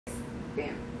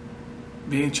Bam.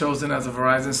 Being chosen as a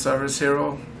Verizon Service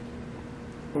Hero,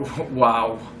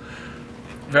 wow.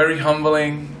 Very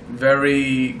humbling,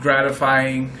 very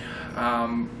gratifying.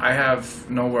 I have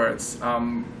no words.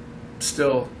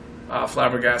 Still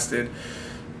flabbergasted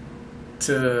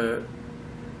to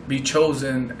be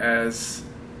chosen as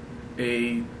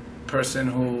a person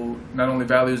who not only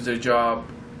values their job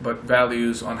but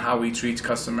values on how he treats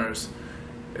customers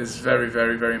is very,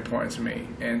 very, very important to me.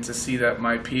 And to see that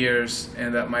my peers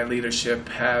and that my leadership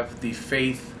have the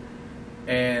faith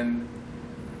and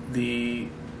the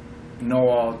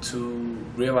know-all to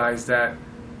realize that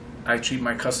I treat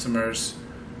my customers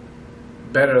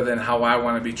better than how I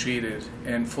want to be treated,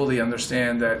 and fully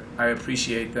understand that I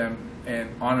appreciate them and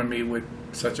honor me with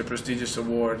such a prestigious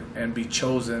award and be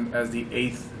chosen as the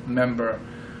 8th member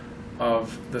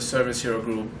of the Service Hero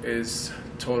group is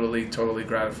totally, totally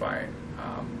gratifying.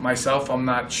 Myself, I'm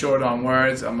not short on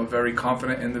words. I'm a very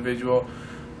confident individual,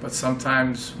 but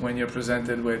sometimes when you're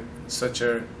presented with such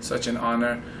an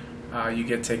honor, you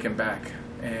get taken back,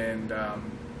 and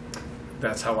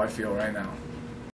that's how I feel right now.